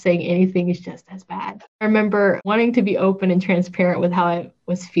not saying anything is just as bad. I remember wanting to be open and transparent with how I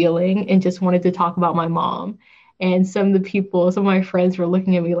was feeling and just wanted to talk about my mom. And some of my friends were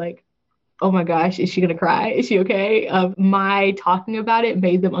looking at me like, oh my gosh, is she going to cry? Is she okay? My talking about it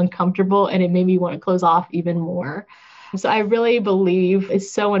made them uncomfortable, and it made me want to close off even more. So I really believe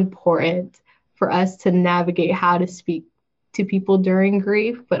it's so important for us to navigate how to speak to people during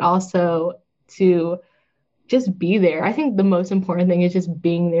grief, but also to just be there. I think the most important thing is just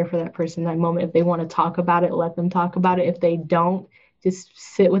being there for that person in that moment. If they want to talk about it, let them talk about it. If they don't, just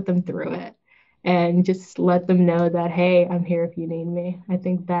sit with them through it and just let them know that, hey, I'm here if you need me. I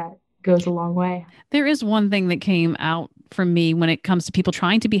think that goes a long way. There is one thing that came out for me when it comes to people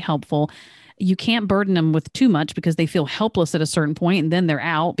trying to be helpful. You can't burden them with too much because they feel helpless at a certain point, and then they're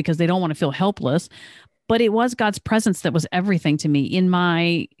out because they don't want to feel helpless. But it was God's presence that was everything to me. In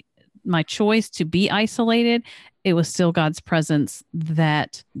my choice to be isolated, it was still God's presence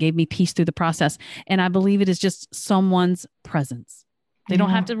that gave me peace through the process. And I believe it is just someone's presence. They don't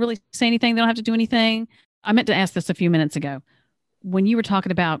have to really say anything. They don't have to do anything. I meant to ask this a few minutes ago. When you were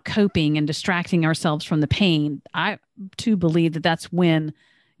talking about coping and distracting ourselves from the pain, I too believe that that's when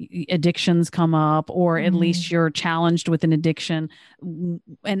addictions come up, or at least you're challenged with an addiction.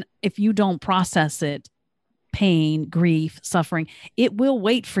 And if you don't process it, pain, grief, suffering, it will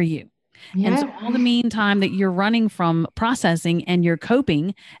wait for you. Yeah. And so all the meantime that you're running from processing and you're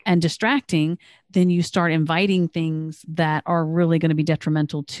coping and distracting, then you start inviting things that are really going to be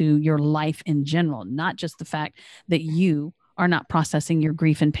detrimental to your life in general, not just the fact that you are not processing your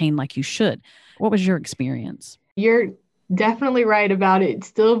grief and pain like you should. What was your experience? You're definitely right about it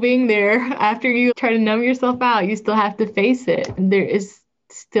still being there. After you try to numb yourself out, you still have to face it. There is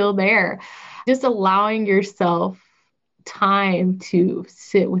still there. Just allowing yourself time to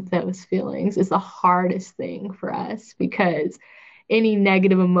sit with those feelings is the hardest thing for us, because any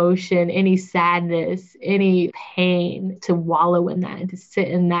negative emotion, any sadness, any pain, to wallow in that and to sit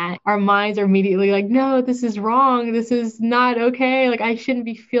in that, our minds are immediately like, no, this is wrong. This is not okay. Like, I shouldn't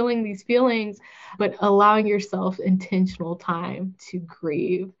be feeling these feelings. But allowing yourself intentional time to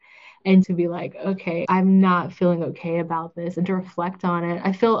grieve and to be like, okay, I'm not feeling okay about this, and to reflect on it.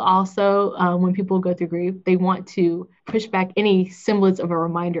 I feel also when people go through grief, they want to push back any semblance of a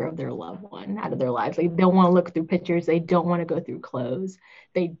reminder of their loved one out of their lives. They don't want to look through pictures. They don't want to go through clothes.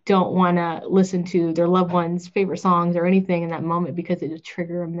 They don't want to listen to their loved one's favorite songs or anything in that moment, because it will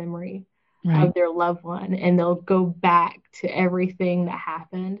trigger a memory of their loved one, and they'll go back to everything that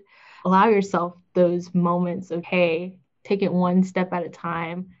happened. Allow yourself those moments of, hey, take it one step at a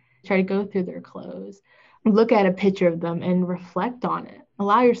time. Try to go through their clothes, look at a picture of them and reflect on it.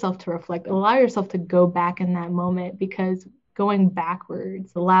 Allow yourself to reflect, allow yourself to go back in that moment, because going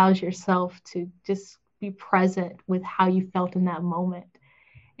backwards allows yourself to just be present with how you felt in that moment.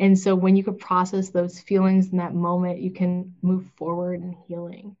 And so when you can process those feelings in that moment, you can move forward in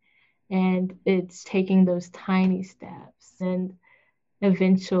healing. And it's taking those tiny steps, and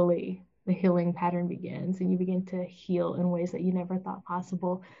eventually the healing pattern begins, and you begin to heal in ways that you never thought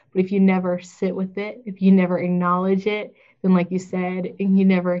possible. But if you never sit with it, if you never acknowledge it, then like you said, you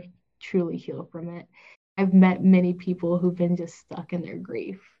never truly heal from it. I've met many people who've been just stuck in their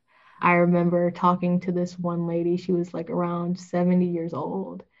grief. I remember talking to this one lady. She was like around 70 years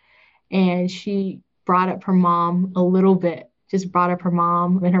old, and she brought up her mom a little bit, just brought up her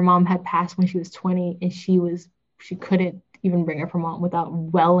mom, and her mom had passed when she was 20, and she couldn't even bring up her mom without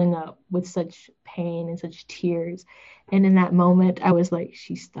welling up with such pain and such tears. And in that moment, I was like,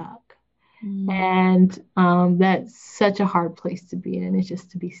 she's stuck. And that's such a hard place to be in, is just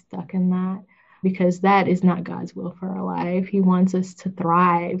to be stuck in that, because that is not God's will for our life. He wants us to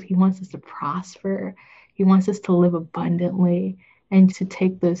thrive. He wants us to prosper. He wants us to live abundantly, and to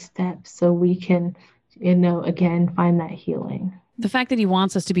take those steps so we can, again, find that healing. The fact that he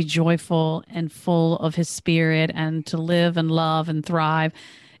wants us to be joyful and full of his spirit and to live and love and thrive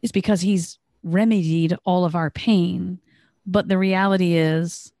is because he's remedied all of our pain. But the reality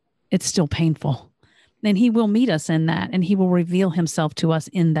is it's still painful, and he will meet us in that, and he will reveal himself to us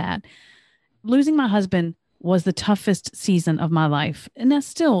in that. Losing my husband was the toughest season of my life, and I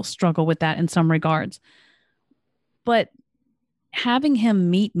still struggle with that in some regards. But having him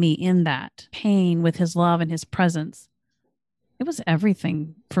meet me in that pain with his love and his presence, it was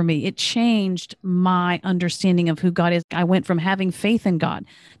everything for me. It changed my understanding of who God is. I went from having faith in God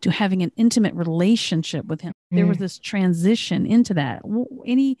to having an intimate relationship with him. There was this transition into that.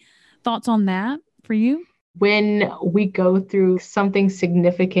 Any thoughts on that for you? When we go through something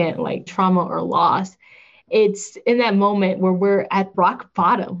significant like trauma or loss, it's in that moment where we're at rock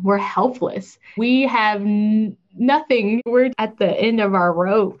bottom. We're helpless. We have nothing. We're at the end of our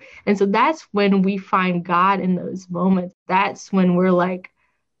rope. And so that's when we find God in those moments. That's when we're like,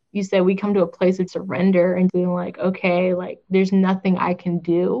 you said, we come to a place of surrender and being like, okay, like there's nothing I can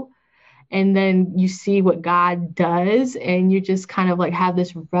do. And then you see what God does, and you just kind of like have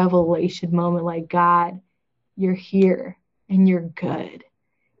this revelation moment, like, God, you're here and you're good.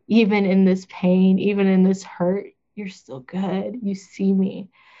 Even in this pain, even in this hurt, you're still good. You see me.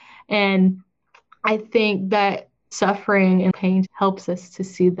 And I think that suffering and pain helps us to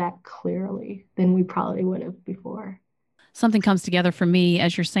see that clearly than we probably would have before. Something comes together for me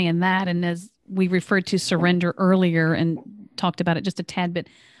as you're saying that. And as we referred to surrender earlier and talked about it just a tad bit,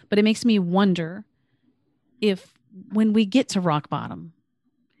 but it makes me wonder if when we get to rock bottom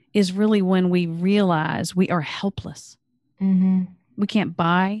is really when we realize we are helpless. Mm-hmm. We can't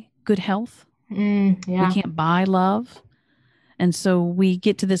buy good health. Yeah. We can't buy love. And so we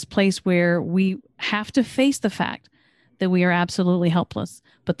get to this place where we have to face the fact that we are absolutely helpless,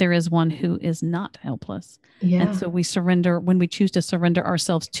 but there is one who is not helpless. Yeah. And so we surrender when we choose to surrender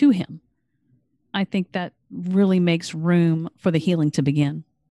ourselves to him. I think that really makes room for the healing to begin.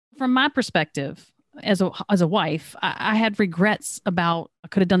 From my perspective, as a wife, I had regrets about, I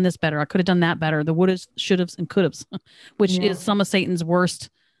could have done this better. I could have done that better. The wouldas, shouldas, and couldas, which is some of Satan's worst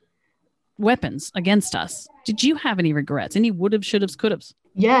weapons against us. Did you have any regrets? Any wouldas, shouldas, couldas?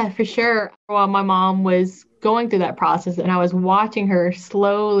 Yeah, for sure. While my mom was going through that process and I was watching her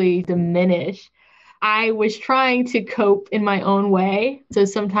slowly diminish, I was trying to cope in my own way. So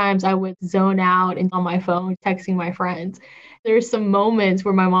sometimes I would zone out and on my phone, texting my friends. There's some moments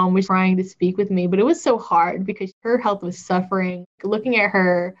where my mom was trying to speak with me, but it was so hard because her health was suffering. Looking at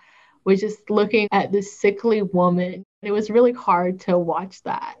her was just looking at this sickly woman. It was really hard to watch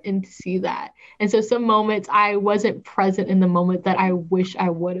that and to see that. And so some moments I wasn't present in the moment that I wish I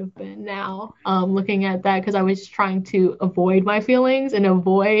would have been now, looking at that, because I was trying to avoid my feelings and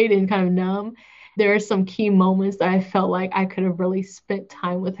avoid and kind of numb. There are some key moments that I felt like I could have really spent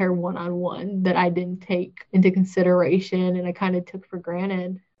time with her one-on-one that I didn't take into consideration and I kind of took for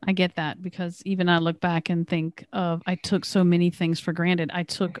granted. I get that, because even I look back and think of, I took so many things for granted. I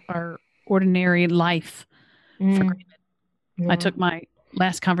took our ordinary life for granted. Yeah. I took my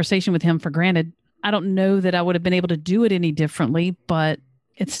last conversation with him for granted. I don't know that I would have been able to do it any differently, but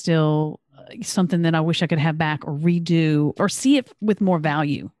it's still something that I wish I could have back or redo or see it with more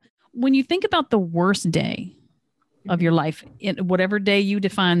value. When you think about the worst day of your life, in whatever day you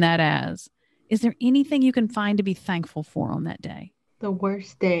define that as, is there anything you can find to be thankful for on that day? The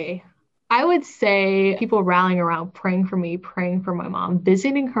worst day. I would say people rallying around, praying for me, praying for my mom,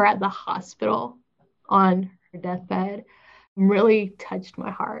 visiting her at the hospital on her deathbed really touched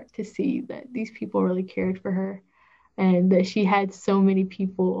my heart to see that these people really cared for her and that she had so many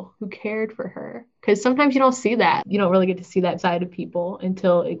people who cared for her. Because sometimes you don't see that. You don't really get to see that side of people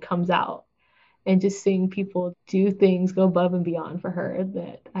until it comes out. And just seeing people do things, go above and beyond for her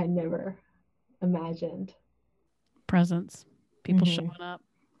that I never imagined. Presence. People showing up.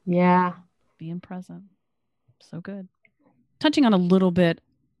 Yeah. Being present. So good. Touching on a little bit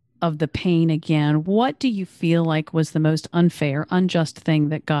of the pain again, what do you feel like was the most unfair, unjust thing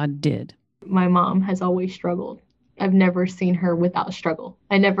that God did? My mom has always struggled. I've never seen her without struggle.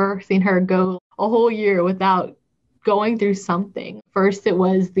 I never seen her go a whole year without going through something. First, it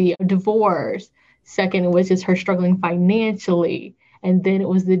was the divorce. Second, it was just her struggling financially. And then it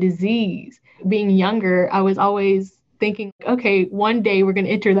was the disease. Being younger, I was always thinking, okay, one day we're going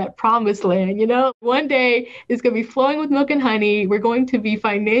to enter that promised land, One day it's going to be flowing with milk and honey. We're going to be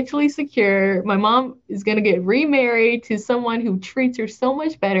financially secure. My mom is going to get remarried to someone who treats her so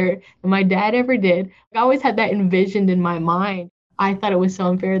much better than my dad ever did. I always had that envisioned in my mind. I thought it was so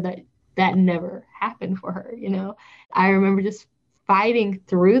unfair that that never happened for her, I remember just fighting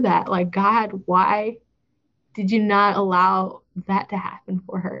through that. Like, God, why did you not allow that to happen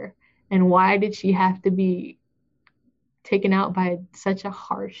for her? And why did she have to be taken out by such a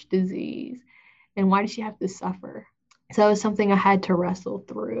harsh disease? And why did she have to suffer? So it was something I had to wrestle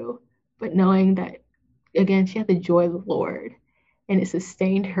through, but knowing that, again, she had the joy of the Lord and it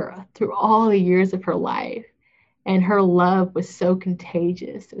sustained her through all the years of her life. And her love was so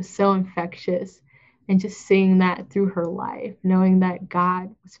contagious. It was so infectious. And just seeing that through her life, knowing that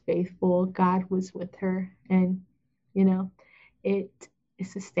God was faithful, God was with her, and, it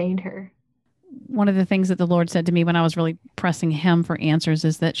sustained her. One of the things that the Lord said to me when I was really pressing him for answers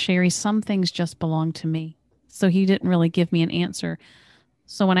is that, Sherry, some things just belong to me. So he didn't really give me an answer.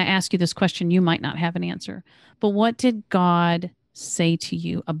 So when I ask you this question, you might not have an answer. But what did God say to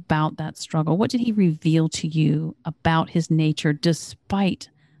you about that struggle? What did he reveal to you about his nature, despite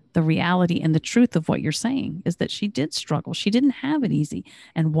the reality and the truth of what you're saying is that she did struggle. She didn't have it easy.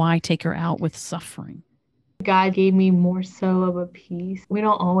 And why take her out with suffering? God gave me more so of a peace. We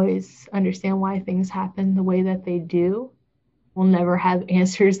don't always understand why things happen the way that they do. We'll never have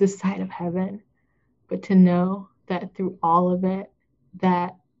answers this side of heaven. But to know that through all of it,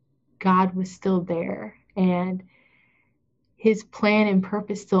 that God was still there and his plan and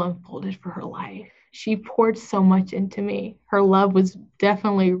purpose still unfolded for her life. She poured so much into me. Her love was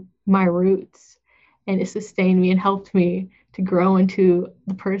definitely my roots, and it sustained me and helped me to grow into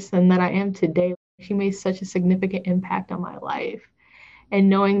the person that I am today. She made such a significant impact on my life. And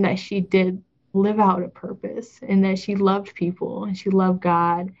knowing that she did live out a purpose and that she loved people and she loved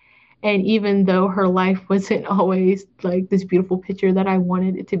God. And even though her life wasn't always like this beautiful picture that I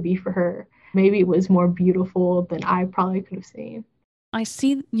wanted it to be for her, maybe it was more beautiful than I probably could have seen. I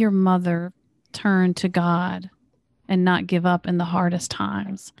see your mother turn to God and not give up in the hardest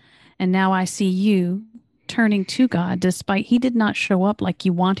times. And now I see you turning to God despite he did not show up like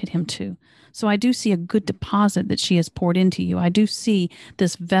you wanted him to. So I do see a good deposit that she has poured into you. I do see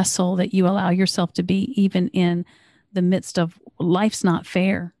this vessel that you allow yourself to be even in the midst of life's not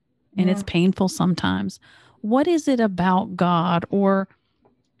fair and it's painful sometimes. What is it about God, or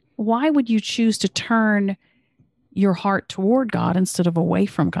why would you choose to turn your heart toward God instead of away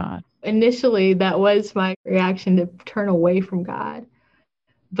from God? Initially, that was my reaction, to turn away from God.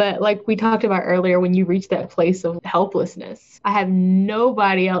 But like we talked about earlier, when you reach that place of helplessness, I have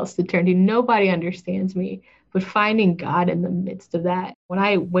nobody else to turn to. Nobody understands me. But finding God in the midst of that, when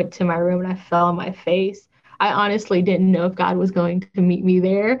I went to my room and I fell on my face, I honestly didn't know if God was going to meet me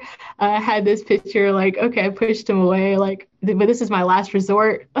there. I had this picture like, okay, I pushed him away, like, but this is my last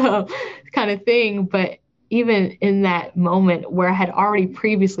resort kind of thing. But even in that moment where I had already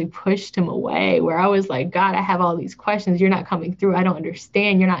previously pushed him away, where I was like, God, I have all these questions. You're not coming through. I don't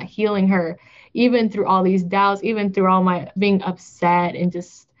understand. You're not healing her. Even through all these doubts, even through all my being upset and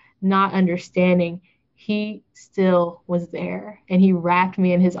just not understanding, he still was there, and he wrapped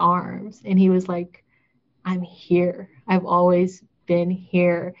me in his arms, and he was like, I'm here. I've always been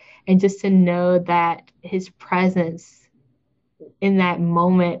here. And just to know that his presence in that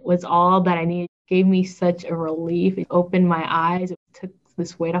moment was all that I needed gave me such a relief. It opened my eyes. It took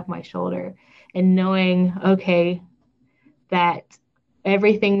this weight off my shoulder. And knowing, okay, that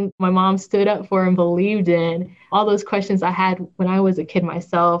everything my mom stood up for and believed in, all those questions I had when I was a kid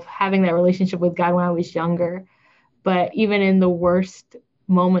myself, having that relationship with God when I was younger, but even in the worst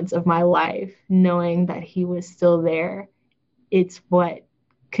moments of my life, knowing that he was still there, it's what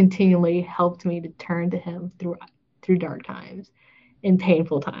continually helped me to turn to him through dark times and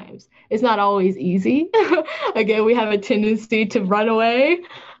painful times. It's not always easy. Again, we have a tendency to run away,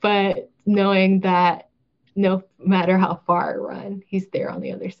 but knowing that no matter how far I run, he's there on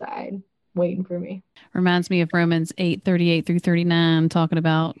the other side waiting for me. Reminds me of Romans 8:38 through 39, talking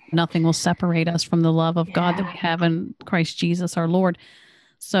about nothing will separate us from the love of God that we have in Christ Jesus our Lord.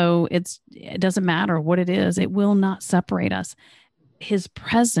 So it doesn't matter what it is. It will not separate us. His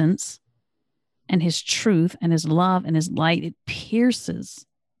presence and his truth and his love and his light, it pierces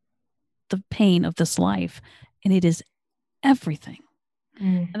the pain of this life. And it is everything.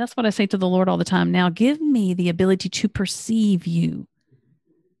 And that's what I say to the Lord all the time. Now give me the ability to perceive you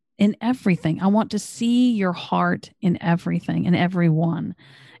in everything. I want to see your heart in everything and everyone.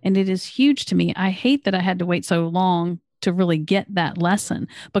 And it is huge to me. I hate that I had to wait so long to really get that lesson,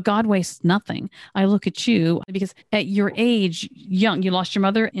 but God wastes nothing. I look at you because at your age, young, you lost your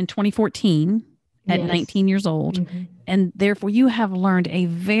mother in 2014 at 19 years old. And therefore you have learned a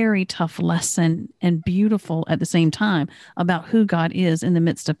very tough lesson, and beautiful at the same time, about who God is in the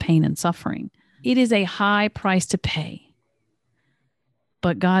midst of pain and suffering. It is a high price to pay,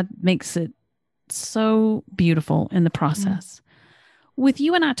 but God makes it so beautiful in the process. With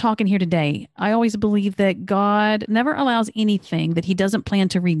you and I talking here today, I always believe that God never allows anything that he doesn't plan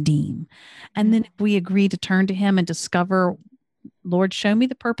to redeem. And then if we agree to turn to him and discover, Lord, show me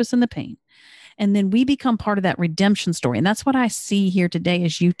the purpose and the pain. And then we become part of that redemption story. And that's what I see here today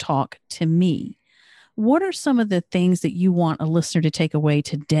as you talk to me. What are some of the things that you want a listener to take away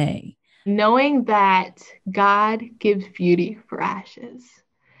today? Knowing that God gives beauty for ashes.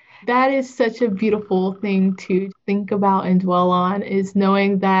 That is such a beautiful thing to think about and dwell on, is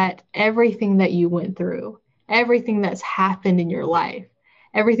knowing that everything that you went through, everything that's happened in your life,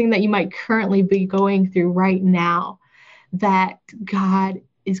 everything that you might currently be going through right now, that God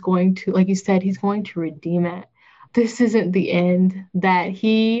is going to, like you said, he's going to redeem it. This isn't the end, that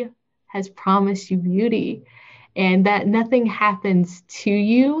he has promised you beauty, and that nothing happens to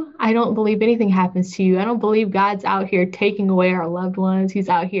you. I don't believe anything happens to you. I don't believe God's out here taking away our loved ones. He's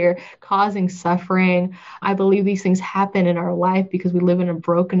out here causing suffering. I believe these things happen in our life because we live in a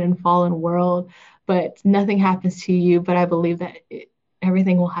broken and fallen world, but nothing happens to you. But I believe that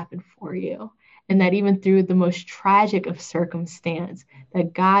everything will happen for you. And that even through the most tragic of circumstance,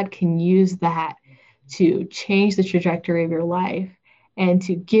 that God can use that to change the trajectory of your life and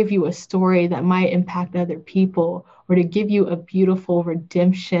to give you a story that might impact other people, or to give you a beautiful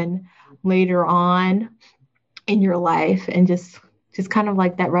redemption later on in your life. And just kind of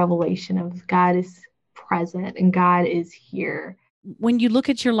like that revelation of God is present and God is here. When you look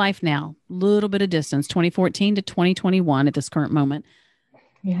at your life now, little bit of distance, 2014 to 2021 at this current moment,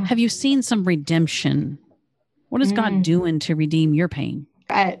 have you seen some redemption? What is God doing to redeem your pain?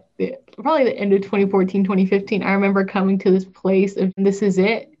 At probably the end of 2014, 2015, I remember coming to this place of, this is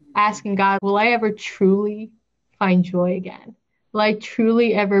it, asking God, will I ever truly find joy again? Will I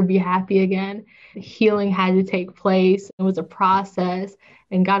truly ever be happy again? Healing had to take place. It was a process,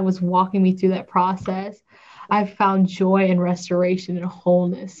 and God was walking me through that process. I found joy and restoration and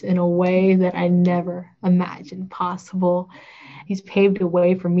wholeness in a way that I never imagined possible. He's paved a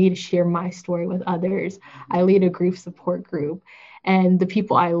way for me to share my story with others. I lead a grief support group, and the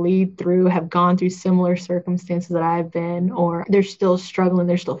people I lead through have gone through similar circumstances that I've been, or they're still struggling,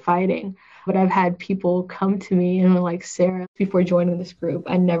 they're still fighting. But I've had people come to me and are like, Sarah, before joining this group,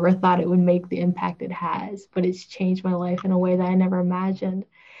 I never thought it would make the impact it has, but it's changed my life in a way that I never imagined.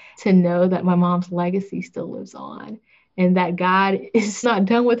 To know that my mom's legacy still lives on, and that God is not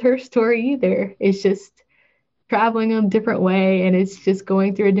done with her story either. It's just traveling a different way and it's just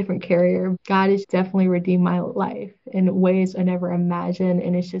going through a different carrier. God has definitely redeemed my life in ways I never imagined.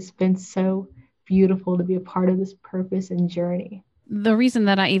 And it's just been so beautiful to be a part of this purpose and journey. The reason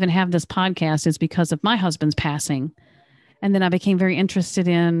that I even have this podcast is because of my husband's passing. And then I became very interested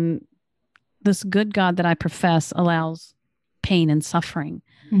in this good God that I profess allows pain and suffering.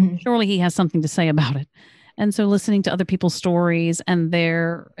 Mm-hmm. Surely he has something to say about it. And so listening to other people's stories and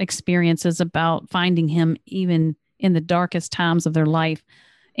their experiences about finding him even in the darkest times of their life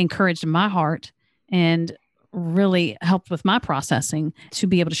encouraged my heart and really helped with my processing to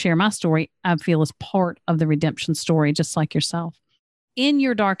be able to share my story, I feel is part of the redemption story, just like yourself. In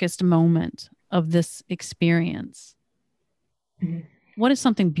your darkest moment of this experience, what is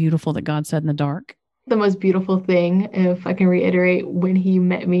something beautiful that God said in the dark? The most beautiful thing, if I can reiterate, when he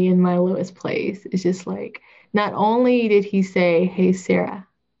met me in my lowest place, is just like, not only did he say, "Hey, Sarah,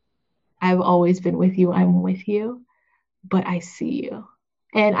 I've always been with you. I'm with you, but I see you."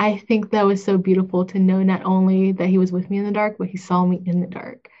 And I think that was so beautiful to know not only that he was with me in the dark, but he saw me in the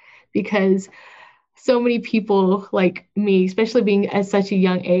dark. Because so many people like me, especially being at such a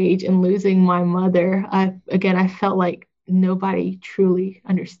young age and losing my mother, I felt like nobody truly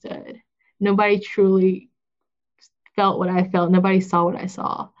understood. Nobody truly felt what I felt. Nobody saw what I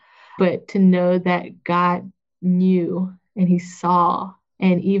saw. But to know that God knew and he saw,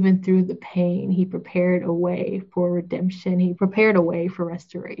 and even through the pain, he prepared a way for redemption. He prepared a way for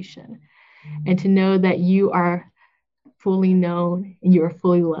restoration. And to know that you are fully known and you are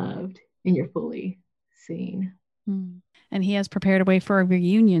fully loved and you're fully seen. And he has prepared a way for a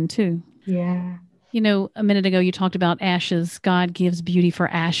reunion too. Yeah. You know, a minute ago, you talked about ashes. God gives beauty for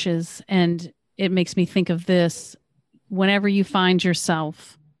ashes. And it makes me think of this. Whenever you find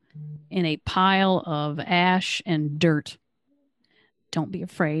yourself in a pile of ash and dirt, don't be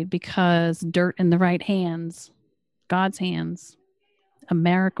afraid, because dirt in the right hands, God's hands, a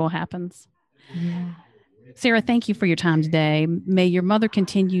miracle happens. Yeah. Sarah, thank you for your time today. May your mother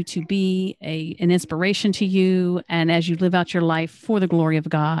continue to be an inspiration to you. And as you live out your life for the glory of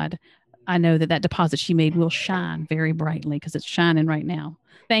God, I know that deposit she made will shine very brightly, because it's shining right now.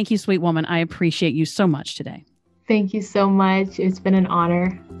 Thank you, sweet woman. I appreciate you so much today. Thank you so much. It's been an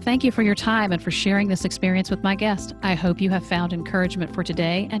honor. Thank you for your time and for sharing this experience with my guest. I hope you have found encouragement for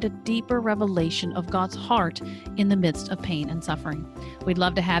today and a deeper revelation of God's heart in the midst of pain and suffering. We'd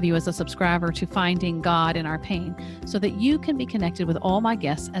love to have you as a subscriber to Finding God in Our Pain, so that you can be connected with all my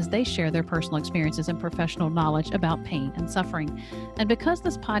guests as they share their personal experiences and professional knowledge about pain and suffering. And because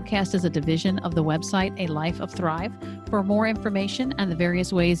this podcast is a division of the website A Life of Thrive, for more information and the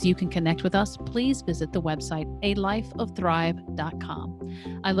various ways you can connect with us, please visit the website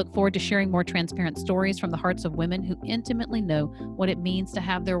alifeofthrive.com. I look forward to sharing more transparent stories from the hearts of women who intimately know what it means to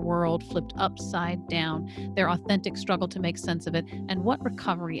have their world flipped upside down, their authentic struggle to make sense of it, and what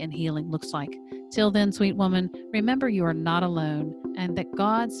recovery and healing looks like. Till then, sweet woman, remember you are not alone and that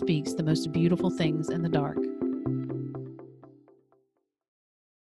God speaks the most beautiful things in the dark.